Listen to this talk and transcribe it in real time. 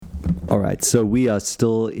All right, so we are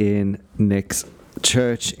still in Nick's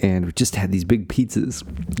church, and we just had these big pizzas,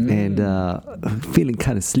 and I'm feeling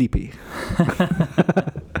kind of sleepy.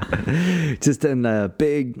 Just in a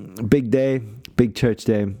big day, big church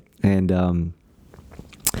day, and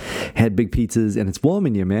had big pizzas, and it's warm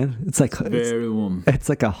in here, man. It's like very warm. It's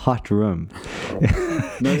like a hot room.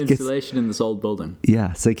 No insulation in this old building.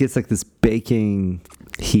 Yeah, so it gets like this baking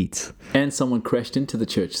heat. And someone crashed into the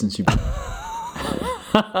church since you.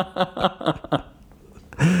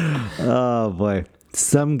 Oh boy,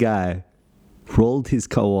 some guy rolled his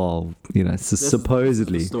car,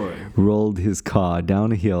 supposedly rolled his car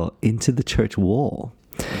down a hill into the church wall.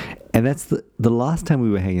 And that's the last time we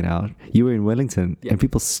were hanging out. You were in Wellington, and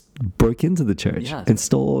people broke into the church and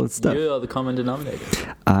stole all the stuff. You are the common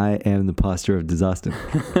denominator. I am the pastor of disaster.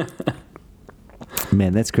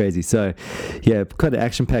 Man, that's crazy. So, yeah, quite an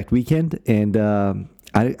action-packed weekend, and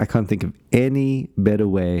I can't think of any better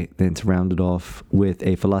way than to round it off with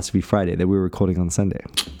a Philosophy Friday that we're recording on Sunday,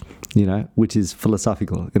 which is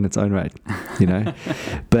philosophical in its own right,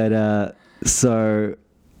 But, so...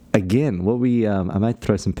 Again, I might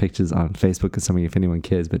throw some pictures on Facebook or something if anyone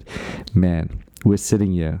cares, but man, we're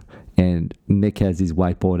sitting here and Nick has his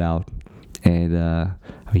whiteboard out, and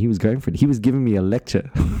he was going for it. He was giving me a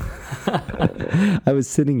lecture. I was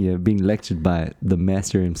sitting here being lectured by the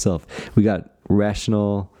master himself. We got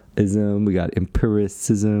rationalism, we got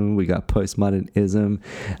empiricism, we got postmodernism.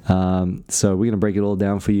 So we're going to break it all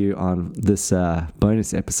down for you on this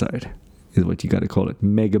bonus episode. Is what you got to call it.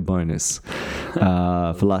 Mega bonus.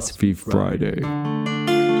 Philosophy Friday.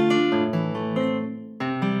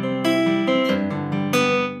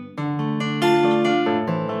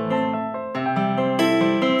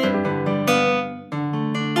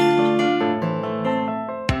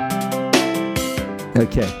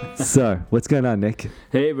 Okay, so what's going on, Nick?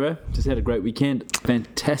 Hey, bro. Just had a great weekend.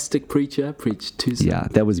 Fantastic preacher. Preached two sermons. Yeah,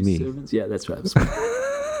 that was me. Sermons. Yeah, that's right.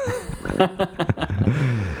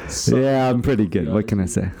 Yeah, I'm pretty good. What can I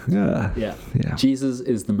say? Yeah. Jesus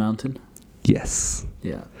is the mountain. Yes.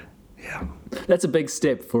 Yeah. Yeah. That's a big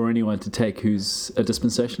step for anyone to take who's a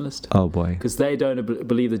dispensationalist. Oh, boy. Because they don't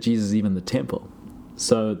believe that Jesus is even the temple.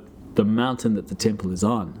 So the mountain that the temple is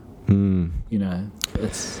on,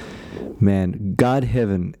 it's... Man, God,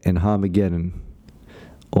 heaven, and Harmageddon,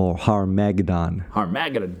 or Harmageddon.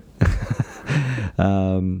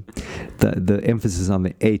 The emphasis on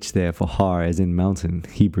the H there for Har, as in mountain,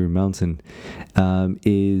 Hebrew mountain,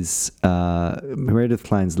 is Meredith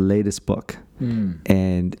Klein's latest book,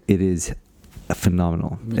 and it is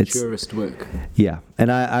phenomenal. Maturest work. Yeah, and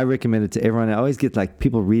I recommend it to everyone. I always get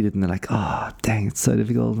people read it and they're like, "Oh, dang, it's so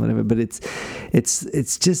difficult," whatever. But it's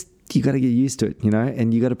just. You got to get used to it,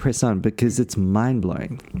 and you got to press on because it's mind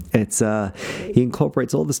blowing. It's he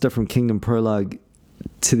incorporates all the stuff from Kingdom Prologue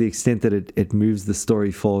to the extent that it moves the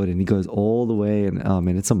story forward, and he goes all the way, and oh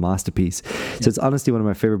man, it's a masterpiece. So it's honestly one of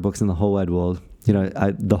my favorite books in the whole wide world.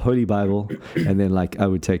 The Holy Bible, and then I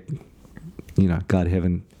would take, God,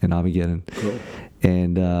 heaven, and Armageddon, cool.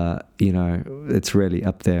 And it's really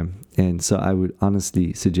up there. And so I would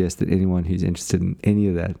honestly suggest that anyone who's interested in any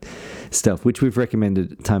of that stuff, which we've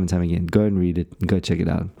recommended time and time again, go and read it and go check it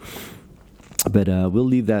out. But we'll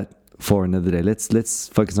leave that for another day. Let's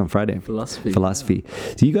focus on Friday. Philosophy.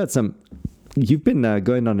 Yeah. So you've been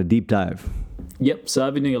going on a deep dive. Yep. So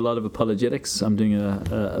I've been doing a lot of apologetics. I'm doing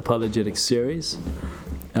a apologetics series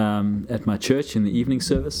at my church in the evening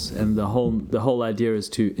service, and the whole idea is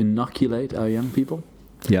to inoculate our young people.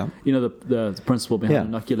 Yeah. The principle behind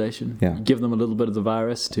inoculation. Yeah. You give them a little bit of the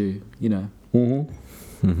virus to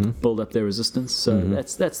build up their resistance. So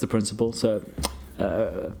that's the principle. So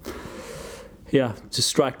to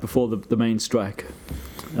strike before the main strike,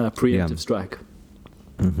 preemptive strike.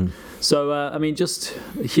 Mm-hmm. So, just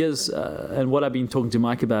here's, and what I've been talking to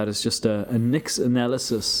Mike about is just a Nick's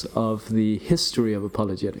analysis of the history of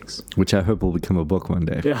apologetics. Which I hope will become a book one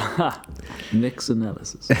day. Yeah, Nick's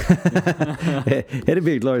analysis. It'd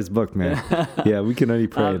be a glorious book, man. Yeah, we can only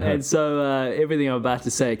pray. And so everything I'm about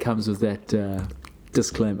to say comes with that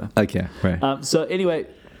disclaimer. Okay, right. So anyway,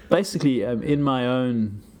 basically, in my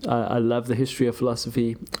own, I love the history of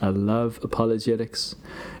philosophy. I love apologetics.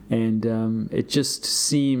 And it just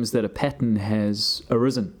seems that a pattern has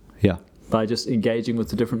arisen by just engaging with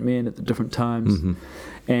the different men at the different times. Mm-hmm.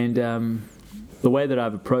 And the way that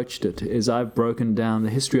I've approached it is I've broken down the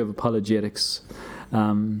history of apologetics,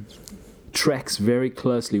 tracks very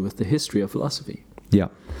closely with the history of philosophy. Yeah,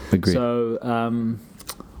 agreed. So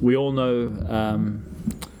we all know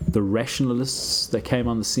the rationalists that came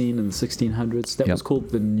on the scene in the 1600s. That Yep. was called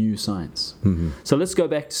the New Science. Mm-hmm. So let's go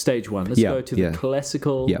back to stage one. Let's Yeah, go to yeah. the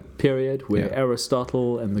classical Yep. period where Yeah.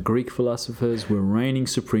 Aristotle and the Greek philosophers were reigning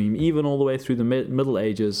supreme. Even all the way through the Middle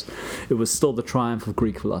Ages, it was still the triumph of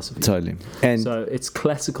Greek philosophy. Totally. And So it's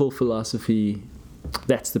classical philosophy.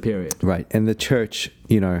 That's the period. right, and the church,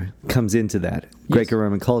 comes into that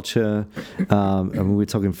Greco-Roman culture. We're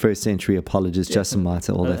talking first century apologists, Yeah. Justin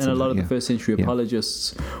Martyr, all that. And stuff. a lot of Yeah. the first century Yeah.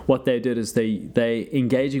 apologists, what they did is they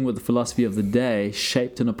engaging with the philosophy of the day,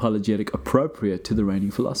 shaped an apologetic appropriate to the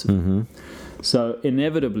reigning philosophy. Mm-hmm. So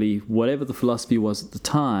inevitably, whatever the philosophy was at the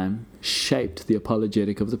time shaped the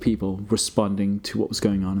apologetic of the people responding to what was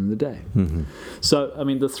going on in the day. Mm-hmm. So, I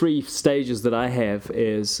mean, the three stages that I have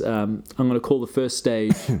is, I'm going to call the first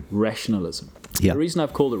stage rationalism. Yeah. The reason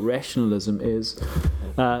I've called it rationalism is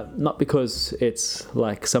not because it's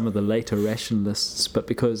like some of the later rationalists, but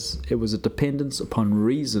because it was a dependence upon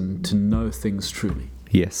reason to know things truly.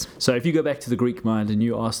 Yes. So if you go back to the Greek mind and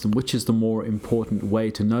you ask them which is the more important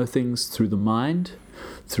way to know things, through the mind,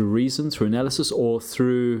 through reason, through analysis, or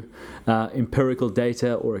through empirical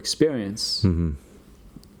data or experience, Mm-hmm.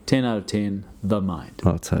 10 out of 10, the mind.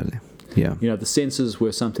 Oh, totally. Yeah. The senses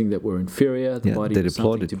were something that were inferior. The Yeah, body they was something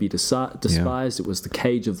applauded. to be despised. It was the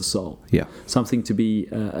cage of the soul. Yeah. Something to be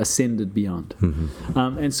ascended beyond. Mm-hmm.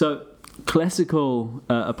 And so classical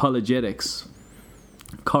apologetics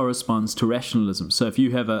corresponds to rationalism. So if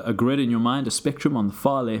you have a grid in your mind, a spectrum, on the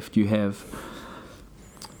far left you have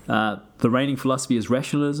the reigning philosophy is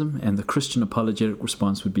rationalism, and the Christian apologetic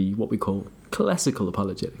response would be what we call classical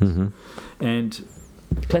apologetics. Mm-hmm. And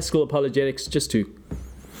classical apologetics, just to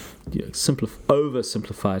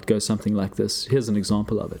oversimplify it, goes something like this. Here's an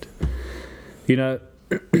example of it.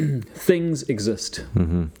 Things exist.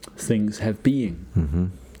 Mm-hmm. Things have being. Mm-hmm.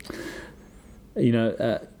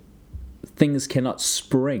 Things cannot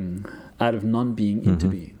spring out of non-being into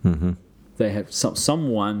being. Mm-hmm. They have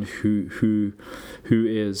someone who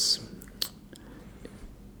is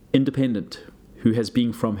independent, who has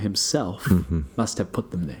being from himself, Mm-hmm. must have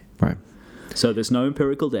put them there. Right. So there's no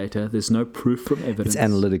empirical data. There's no proof from evidence. It's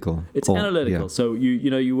analytical. It's analytical. So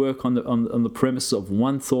you work on the premise of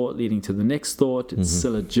one thought leading to the next thought. It's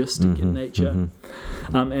syllogistic in nature,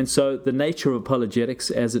 and so the nature of apologetics,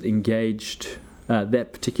 as it engaged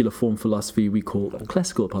that particular form of philosophy, we call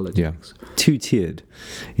classical apologetics. Yeah. Two-tiered,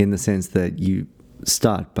 in the sense that you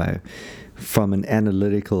start from an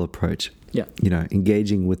analytical approach. Yeah.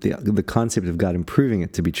 Engaging with the concept of God and proving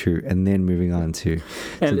it to be true, and then moving on to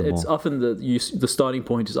And the it's more. often the starting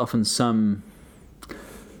point is often some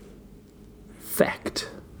fact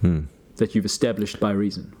that you've established by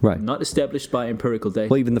reason, Right. Not established by empirical data.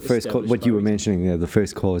 Well, even the but first established what by you were reason. mentioning, the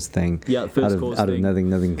first cause thing. Yeah, first cause out of thing.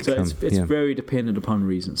 nothing So comes. it's very dependent upon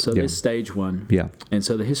reason. So Yeah. there's stage one. Yeah. And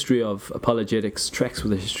so the history of apologetics tracks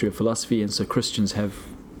with the history of philosophy, and so Christians have,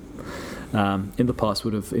 in the past,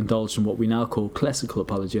 would have indulged in what we now call classical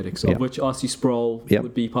apologetics, Yeah. of which R.C. Sproul Yep.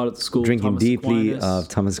 would be part of the school. Drinking Thomas deeply Aquinas. of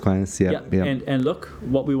Thomas Aquinas. Yeah. Yeah. And look,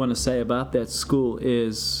 what we want to say about that school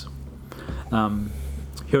is,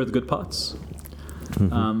 here are the good parts.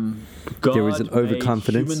 God There is an made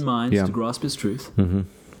overconfidence. human minds Yeah. to grasp His truth. Mm-hmm.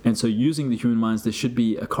 And so using the human minds, there should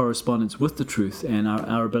be a correspondence with the truth and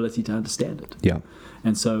our ability to understand it. Yeah.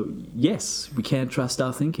 And so, yes, we can trust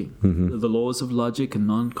our thinking. Mm-hmm. The laws of logic and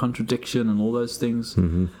non-contradiction and all those things,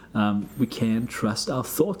 we can trust our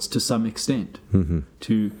thoughts to some extent Mm-hmm.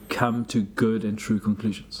 to come to good and true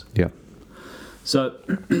conclusions. Yeah. So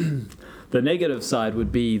the negative side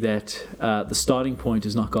would be that the starting point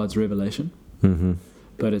is not God's revelation, Mm-hmm.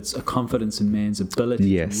 but it's a confidence in man's ability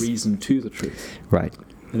Yes. to reason to the truth. Right.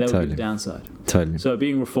 And that would be Totally. the downside. Totally. So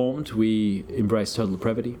being reformed, we embrace total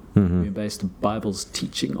depravity. Mm-hmm. We embrace the Bible's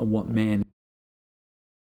teaching on what man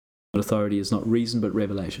authority is, not reason but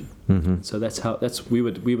revelation. Mm-hmm. So we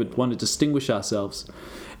would want to distinguish ourselves.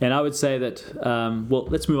 And I would say that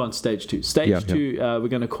let's move on to stage two. Stage two we're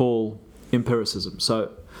going to call empiricism.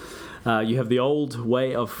 So you have the old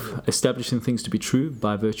way of establishing things to be true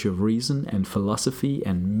by virtue of reason and philosophy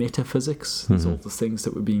and metaphysics. These are all the things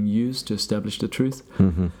that were being used to establish the truth.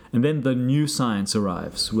 Mm-hmm. And then the new science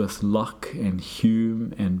arrives with Locke and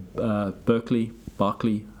Hume and Berkeley.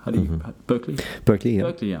 Berkeley? Berkeley. Yeah.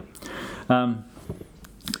 Berkeley, yeah.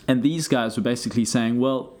 And these guys were basically saying,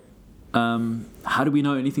 well, how do we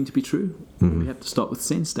know anything to be true? Well, we have to start with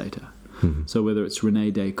sense data. Mm-hmm. So whether it's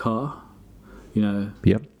René Descartes,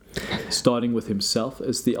 Yep. starting with himself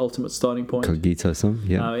as the ultimate starting point. Cogito.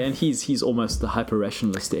 Yeah. And he's almost the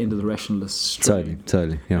hyper-rationalist, the end of the rationalist strain.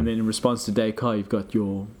 Totally. Yeah. And then in response to Descartes, you've got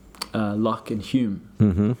your Locke and Hume,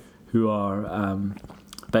 Mm-hmm. who are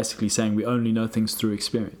basically saying we only know things through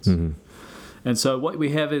experience. Mm-hmm. And so what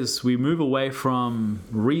we have is we move away from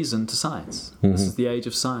reason to science. Mm-hmm. This is the age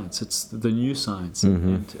of science. It's the new science.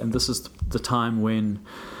 Mm-hmm. And this is the time when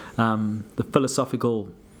the philosophical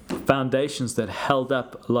foundations that held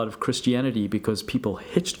up a lot of Christianity, because people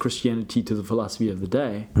hitched Christianity to the philosophy of the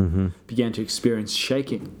day, Mm-hmm. began to experience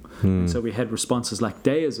shaking. Mm. And so we had responses like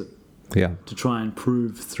deism Yeah. to try and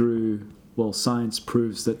prove through, well, science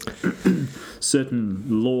proves that certain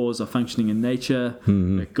laws are functioning in nature,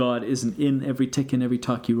 Mm-hmm. that God isn't in every tick and every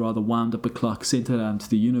tock. He rather wound up a clock, sent it out into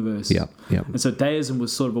the universe. Yeah. Yeah. And so deism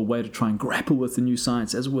was sort of a way to try and grapple with the new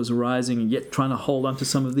science as it was arising, and yet trying to hold on to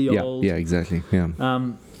some of the Yeah. old. Yeah. Exactly. Yeah.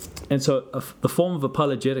 And so the form of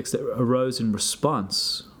apologetics that arose in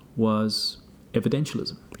response was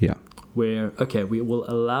evidentialism, Yeah. where, okay, we will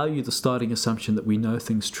allow you the starting assumption that we know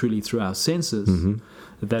things truly through our senses, Mm-hmm.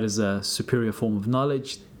 that is a superior form of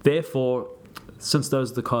knowledge. Therefore, since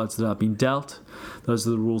those are the cards that I've been dealt, those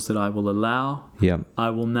are the rules that I will allow, Yeah. I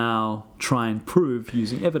will now try and prove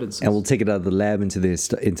using evidences. And we'll take it out of the lab into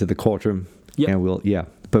the courtroom. Yep. And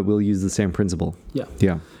we'll use the same principle. Yeah.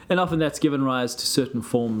 Yeah. And often that's given rise to certain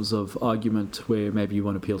forms of argument where maybe you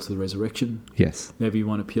want to appeal to the resurrection, Yes. maybe you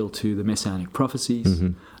want to appeal to the messianic prophecies,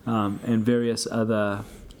 Mm-hmm. and various other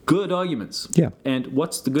good arguments. Yeah. And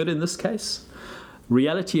what's the good in this case?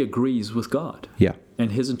 Reality agrees with God Yeah.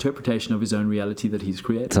 and his interpretation of his own reality that he's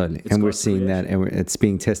created. Totally. It's And we're God's seeing creation. that, and it's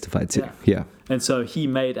being testified to. Yeah. Yeah. And so he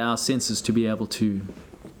made our senses to be able to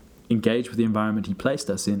engage with the environment he placed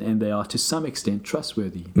us in, and they are to some extent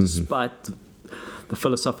trustworthy, despite the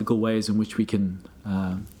philosophical ways in which we can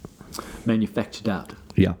manufacture doubt.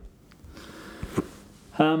 Yeah.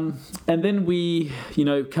 And then we,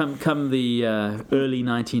 come the early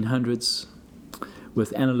 1900s,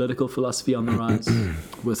 with analytical philosophy on the rise,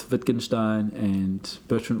 with Wittgenstein and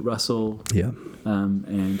Bertrand Russell, Yeah.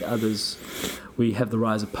 and others, we have the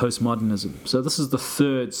rise of postmodernism. So this is the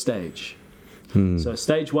third stage. So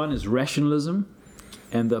stage one is rationalism,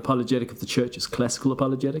 and the apologetic of the church is classical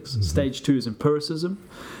apologetics. Stage two is empiricism,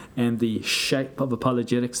 and the shape of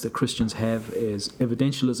apologetics that Christians have is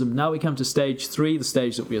evidentialism. Now we come to stage three, the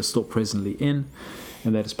stage that we are still presently in,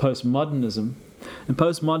 and that is postmodernism. And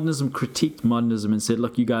postmodernism critiqued modernism and said,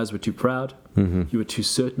 look, you guys were too proud. You were too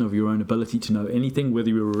certain of your own ability to know anything, whether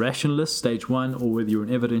you were a rationalist, stage one, or whether you were an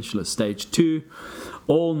evidentialist, stage two.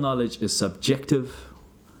 All knowledge is subjective.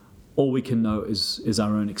 All we can know is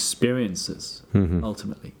our own experiences,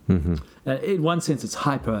 ultimately. In one sense, it's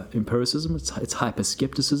hyper-empiricism, it's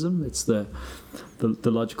hyper-skepticism, it's the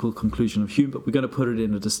logical conclusion of Hume, but we're going to put it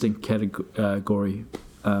in a distinct category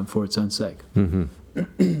for its own sake.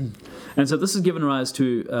 And so this has given rise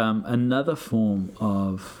to another form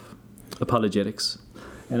of apologetics.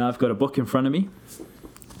 And I've got a book in front of me.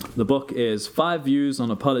 The book is 5 Views on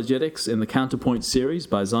Apologetics in the Counterpoint series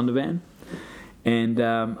by Zondervan. And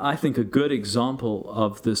I think a good example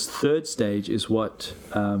of this third stage is what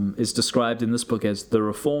is described in this book as the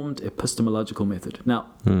Reformed epistemological method. Now,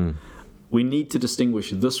 we need to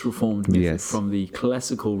distinguish this Reformed method from the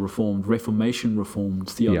classical Reformed, Reformation Reformed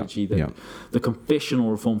theology, the confessional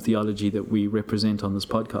Reformed theology that we represent on this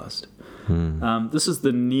podcast. This is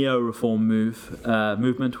the Neo-Reform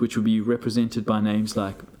movement, which will be represented by names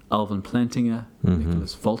like Alvin Plantinga,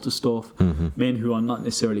 Nicholas Wolterstorff, men who are not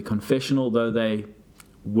necessarily confessional, though they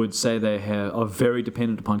would say they are very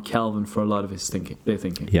dependent upon Calvin for a lot of their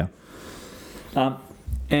thinking. Yeah.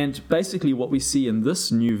 And basically what we see in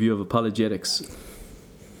this new view of apologetics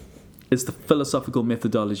is the philosophical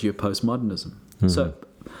methodology of postmodernism. So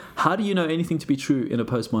how do you know anything to be true in a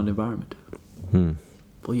postmodern environment?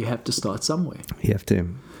 Well, you have to start somewhere. You have to.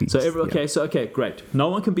 Okay, great. No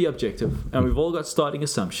one can be objective, and we've all got starting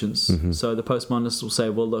assumptions. So the postmodernists will say,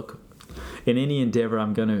 well, look, in any endeavor,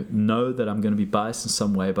 I'm going to know that I'm going to be biased in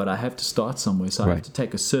some way, but I have to start somewhere. So I have to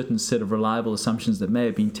take a certain set of reliable assumptions that may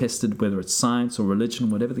have been tested, whether it's science or religion,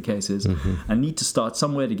 whatever the case is. I need to start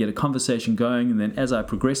somewhere to get a conversation going, and then as I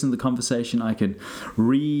progress in the conversation, I can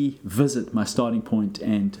revisit my starting point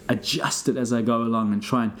and adjust it as I go along and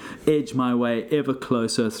try and edge my way ever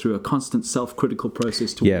closer through a constant self-critical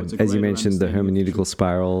process towards a as you greater mentioned, the hermeneutical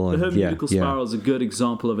spiral. The hermeneutical spiral is a good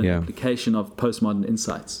example of an application of postmodern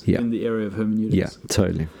insights in the area of hermeneutics. Yeah,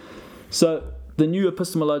 totally. So the new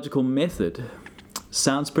epistemological method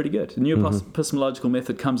sounds pretty good. The new epistemological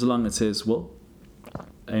method comes along and says, well,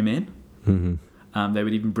 amen. They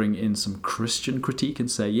would even bring in some Christian critique and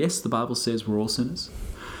say, yes, the Bible says we're all sinners.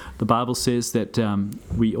 The Bible says that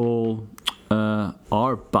we all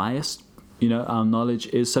are biased. Our knowledge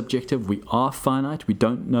is subjective. We are finite. We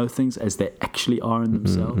don't know things as they actually are in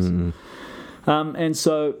themselves. And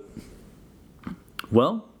so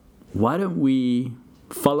well, why don't we,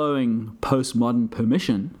 following postmodern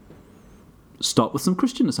permission, start with some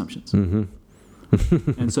Christian assumptions?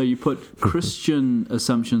 Mm-hmm. And so you put Christian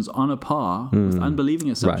assumptions on a par with unbelieving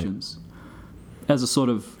assumptions as a sort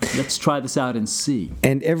of, let's try this out and see.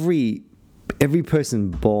 And every person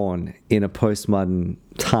born in a postmodern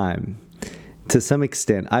time, to some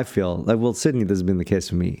extent, I feel, like, well, certainly this has been the case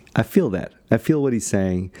for me. I feel that. I feel what he's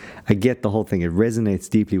saying. I get the whole thing. It resonates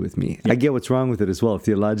deeply with me. Yeah. I get what's wrong with it as well,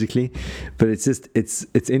 theologically. But it's just, it's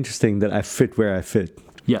interesting that I fit where I fit.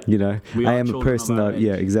 Yeah. You know, We I are am a children person of our that,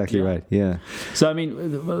 yeah, age. exactly Yeah. right. Yeah. So, I mean,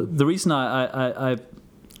 the reason I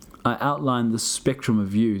outlined the spectrum of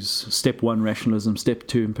views, step 1, rationalism, step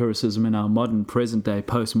 2, empiricism, and our modern, present-day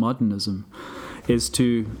postmodernism, is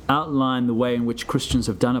to outline the way in which Christians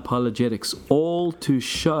have done apologetics, all to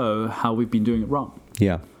show how we've been doing it wrong.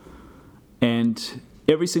 Yeah. And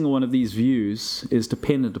every single one of these views is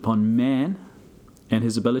dependent upon man and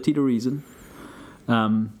his ability to reason.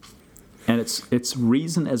 And it's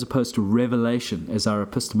reason as opposed to revelation as our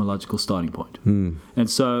epistemological starting point. And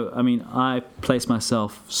so, I mean, I place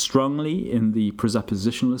myself strongly in the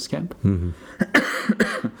presuppositionalist camp.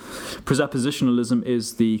 Presuppositionalism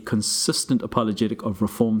is the consistent apologetic of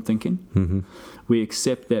reformed thinking. We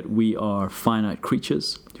accept that we are finite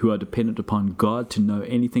creatures who are dependent upon God to know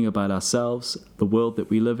anything about ourselves, the world that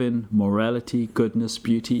we live in, morality, goodness,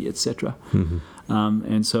 beauty, etc.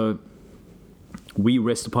 And so we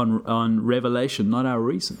rest on revelation, not our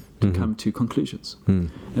reason, to come to conclusions.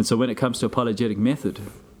 And so when it comes to apologetic method,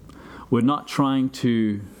 we're not trying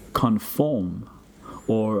to conform,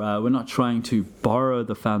 or we're not trying to borrow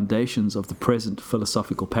the foundations of the present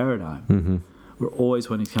philosophical paradigm. We're always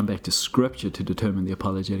wanting to come back to Scripture to determine the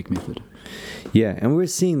apologetic method. Yeah, and we're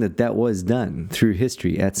seeing that was done through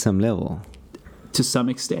history at some level. To some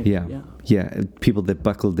extent. Yeah. People that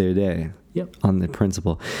buckled their day. Yep. On the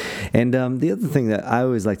principle. And the other thing that I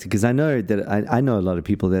always like to, because I know that I know a lot of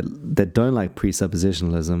people that don't like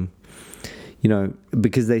presuppositionalism, you know,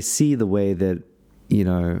 because they see the way that, you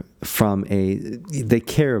know, they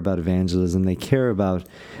care about evangelism, they care about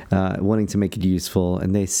wanting to make it useful,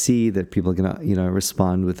 and they see that people are going to, you know,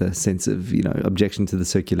 respond with a sense of, you know, objection to the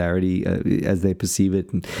circularity as they perceive it,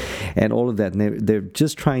 and all of that. And they're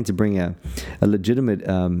just trying to bring a legitimate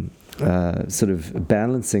sort of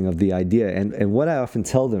balancing of the idea. And what I often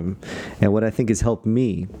tell them, and what I think has helped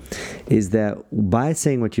me, is that by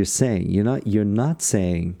saying what you're saying, you're not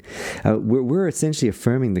saying, we're essentially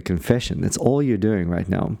affirming the confession. That's all you're doing right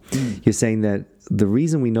now. You're saying that the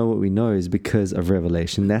reason we know what we know is because of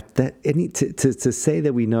revelation. To say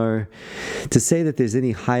that we know, to say that there's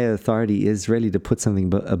any higher authority is really to put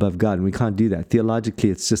something above God, and we can't do that. Theologically,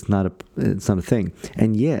 it's just not a thing.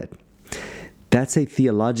 And yet, that's a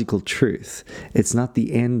theological truth. It's not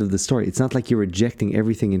the end of the story. It's not like you're rejecting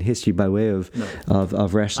everything in history by way of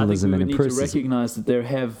rationalism and empiricism. I think we need to recognize that there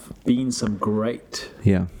have been some great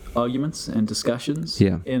arguments and discussions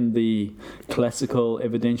in the classical,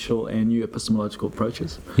 evidential, and new epistemological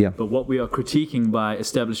approaches. Yeah. But what we are critiquing by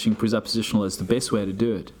establishing presuppositional as the best way to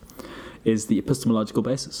do it is the epistemological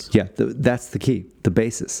basis. Yeah, that's the key, the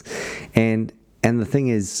basis. And the thing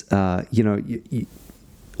is,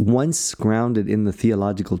 once grounded in the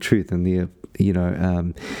theological truth and the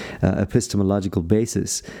epistemological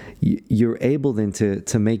basis, you're able then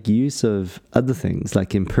to make use of other things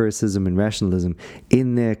like empiricism and rationalism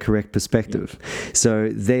in their correct perspective. So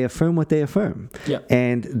they affirm what they affirm,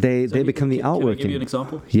 and they become the outworking. Can I give you an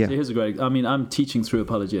example? Yeah. So here's a great. I mean, I'm teaching through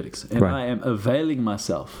apologetics, and I am availing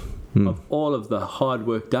myself of all of the hard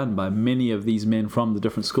work done by many of these men from the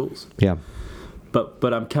different schools. Yeah.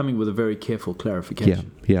 But I'm coming with a very careful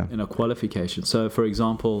clarification and a qualification. So, for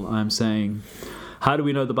example, I'm saying, how do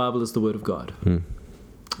we know the Bible is the Word of God?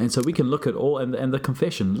 And so we can look at all, and the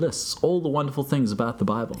confession lists all the wonderful things about the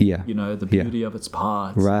Bible. Yeah. You know, the beauty of its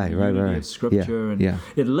parts, the unity of Scripture, and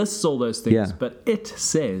it lists all those things. But it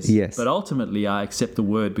says, but ultimately I accept the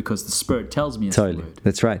Word because the Spirit tells me it's the Word.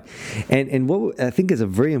 That's right. And what I think is a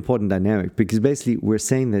very important dynamic, because basically we're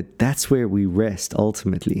saying that that's where we rest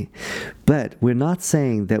ultimately, but we're not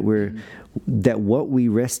saying that that what we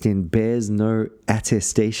rest in bears no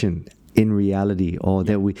attestation in reality, or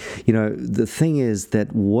that we, the thing is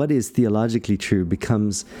that what is theologically true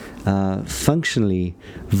becomes functionally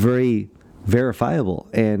very verifiable,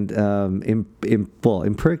 and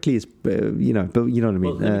empirically is, but you know what I mean.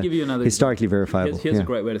 Well, let me give you another historically verifiable. Here's a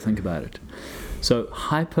great way to think about it. So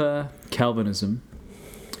hyper-Calvinism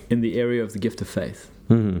in the area of the gift of faith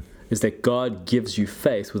is that God gives you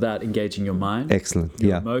faith without engaging your mind,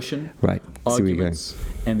 your emotion, arguments,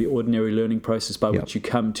 and the ordinary learning process by which you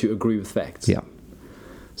come to agree with facts.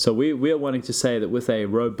 So we are wanting to say that with a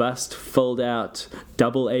robust, filled out,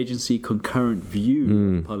 double agency concurrent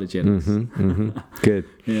view of apologetics, Good.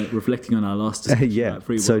 reflecting on our last discussion about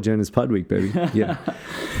free will. Sojourner's Pod Week, baby. Yeah.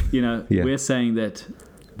 We're saying that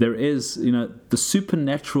there is, the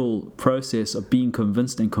supernatural process of being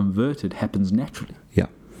convinced and converted happens naturally. Yeah.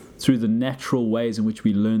 Through the natural ways in which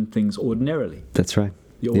we learn things ordinarily. That's right.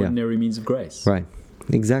 The ordinary means of grace. Right.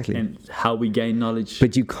 Exactly. And how we gain knowledge.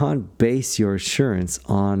 But you can't base your assurance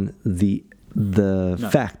on the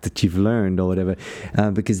fact that you've learned or whatever,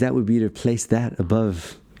 because that would be to place that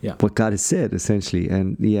above what God has said, essentially.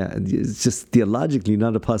 And it's just theologically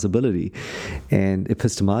not a possibility, and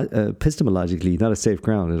epistemologically not a safe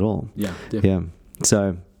ground at all. Yeah, definitely. Yeah.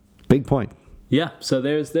 So, big point. Yeah, so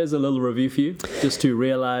there's a little review for you, just to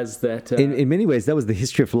realize that... in many ways, that was the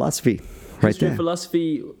history of philosophy, right there. History of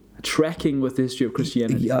philosophy tracking with the history of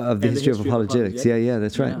Christianity. Of the history of apologetics. Yeah,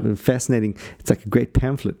 that's right. Yeah. Fascinating. It's like a great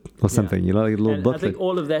pamphlet or something, like a little booklet. I think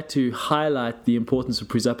all of that to highlight the importance of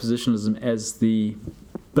presuppositionalism as the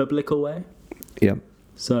biblical way. Yeah.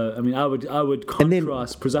 So, I would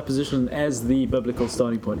contrast presuppositionalism as the biblical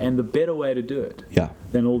starting point and the better way to do it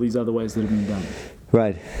than all these other ways that have been done.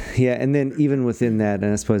 Right. Yeah, and then even within that,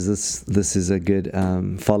 and I suppose this is a good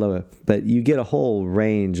follow-up, but you get a whole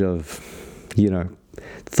range of,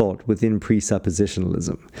 thought within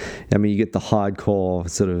presuppositionalism. You get the hardcore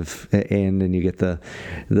sort of end, and you get the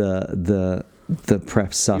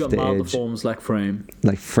perhaps softer edge. You got milder forms like Frame.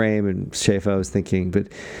 Like Frame and Schaeffer, I was thinking, but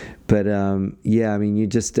you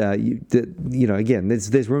just again,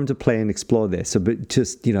 there's room to play and explore there. So, but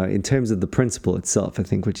just in terms of the principle itself, I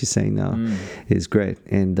think what you're saying now is great,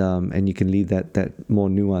 and you can leave that more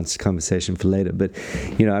nuanced conversation for later. But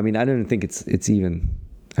I don't think it's even.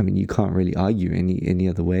 You can't really argue any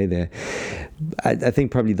other way there. I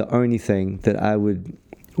think probably the only thing that I would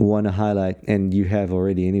want to highlight, and you have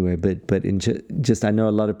already anyway, but in just I know a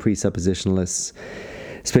lot of presuppositionalists,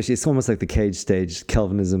 especially it's almost like the cage stage.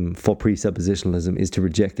 Calvinism for presuppositionalism is to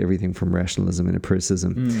reject everything from rationalism and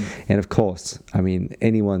empiricism. And of course,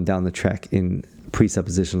 anyone down the track in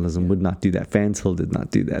presuppositionalism would not do that. Vance Hill did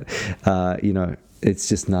not do that. It's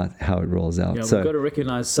just not how it rolls out. Yeah, we've got to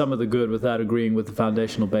recognize some of the good without agreeing with the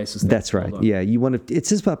foundational basis. That's right. Yeah, you want to. It's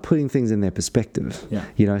just about putting things in their perspective.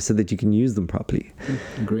 Yeah. So that you can use them properly.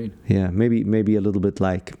 Agreed. Yeah, maybe a little bit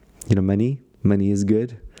like money. Money is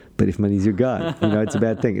good, but if money's your god, it's a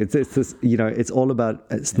bad thing. It's this. It's all about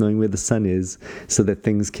knowing where the sun is, so that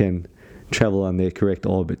things can travel on their correct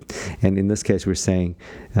orbit. And in this case, we're saying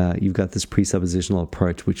you've got this presuppositional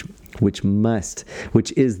approach, which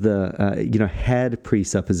is the had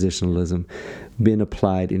presuppositionalism been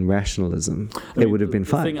applied in rationalism, it would have been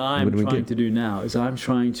fine. The thing I'm trying to do now is I'm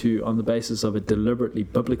trying to, on the basis of a deliberately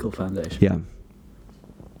biblical foundation,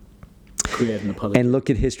 create an apology. And look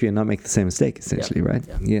at history and not make the same mistake, essentially, right?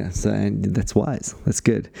 Yeah. So, and that's wise. That's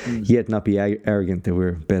good. Yet not be arrogant that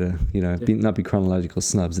we're better, not be chronological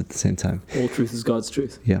snubs at the same time. All truth is God's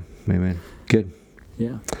truth. Yeah. Amen. Good.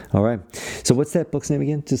 Yeah. All right. So what's that book's name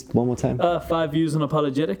again? Just one more time. 5 Views on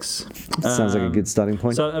Apologetics. Sounds like a good starting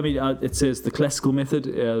point. So, it says the classical method,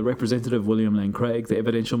 Representative William Lane Craig, the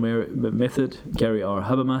evidential method, Gary R.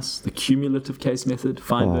 Habermas, the cumulative case method,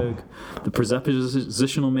 Feinberg, the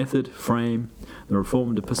presuppositional method, Frame, the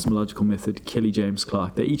reformed epistemological method, Kelly James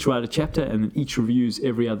Clark. They each write a chapter and then each reviews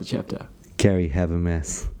every other chapter. Gary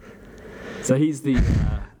Habermas. So he's the...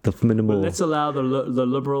 the minimal. Let's allow the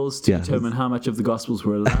liberals to determine how much of the Gospels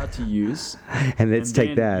we're allowed to use, and let's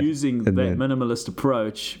take that using that minimalist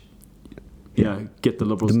approach. Get the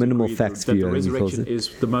liberals. The to minimal agree facts that view. The resurrection is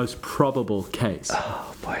the most probable case.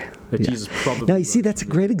 Oh boy, that Jesus probably. Now you see, that's a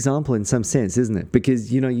great example in some sense, isn't it?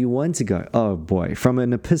 Because you want to go, oh boy, from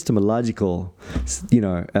an epistemological,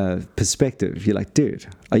 perspective, you're like, dude,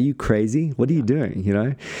 are you crazy? What are you doing?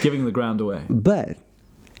 Giving the ground away. But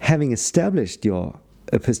having established your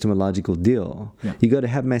epistemological deal, you go to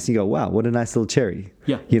have mass and you go, wow, what a nice little cherry.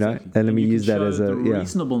 Exactly. And let me use that as the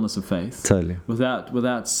reasonableness of faith. Totally.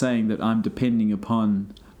 Without saying that I'm depending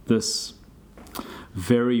upon this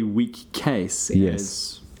very weak case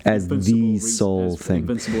as the sole thing.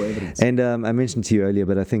 Invincible evidence. And I mentioned to you earlier,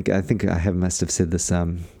 but I think I must have said this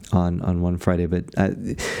on one Friday, but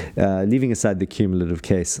leaving aside the cumulative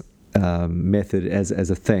case method as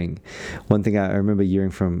a thing, one thing I remember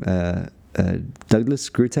hearing from Douglas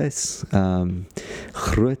Groothuis,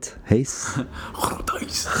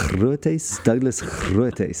 Douglas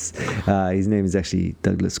Groothuis. His name is actually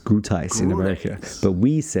Douglas Groothuis in America, but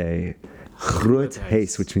we say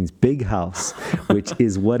Groothuis, which means big house, which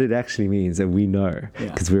is what it actually means, and we know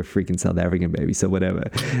because we're freaking South African, baby. So whatever.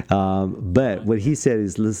 But what he said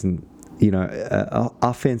is, listen,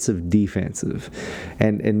 offensive, defensive,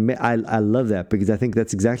 and I love that, because I think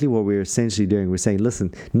that's exactly what we're essentially doing. We're saying,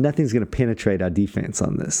 listen, nothing's going to penetrate our defense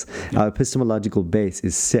on this. Our epistemological base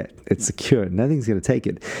is set, it's secure, nothing's going to take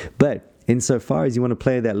it. But insofar as you want to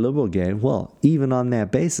play that liberal game, well, even on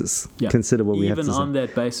that basis, consider what we have to say. Even on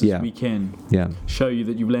that basis, we can show you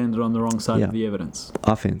that you've landed on the wrong side of the evidence.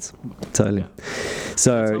 Offense, totally.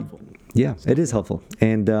 So, it is helpful.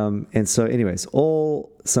 And so, anyways,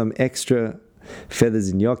 some extra feathers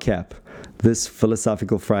in your cap this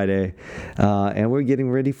Philosophical Friday, and we're getting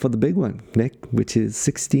ready for the big one, Nick, which is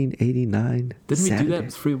 1689. Didn't Saturday. We do that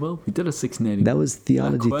with free will? We did a 1689. That was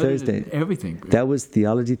Theology Thursday. Everything. That was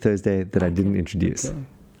Theology Thursday that I didn't introduce. Okay.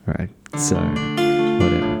 All right. So,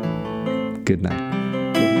 whatever. Good night.